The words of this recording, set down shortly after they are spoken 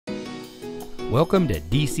Welcome to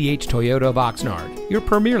DCH Toyota of Oxnard, your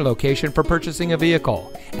premier location for purchasing a vehicle.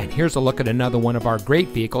 And here's a look at another one of our great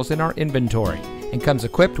vehicles in our inventory, and comes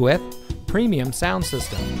equipped with premium sound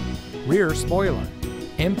system, rear spoiler,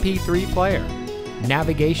 MP3 player,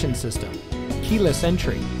 navigation system, keyless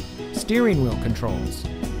entry, steering wheel controls,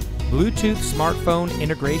 Bluetooth smartphone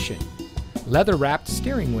integration, leather-wrapped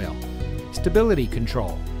steering wheel, stability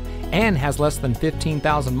control, and has less than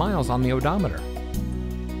 15,000 miles on the odometer.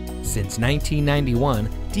 Since 1991,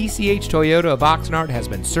 DCH Toyota of Oxnard has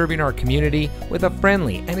been serving our community with a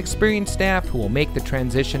friendly and experienced staff who will make the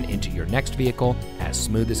transition into your next vehicle as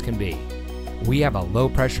smooth as can be. We have a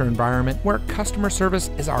low-pressure environment where customer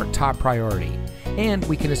service is our top priority, and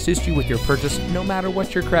we can assist you with your purchase no matter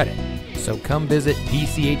what your credit. So come visit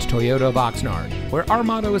DCH Toyota of Oxnard, where our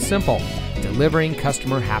motto is simple: delivering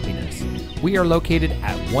customer happiness. We are located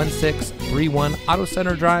at 1631 Auto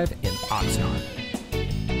Center Drive in Oxnard.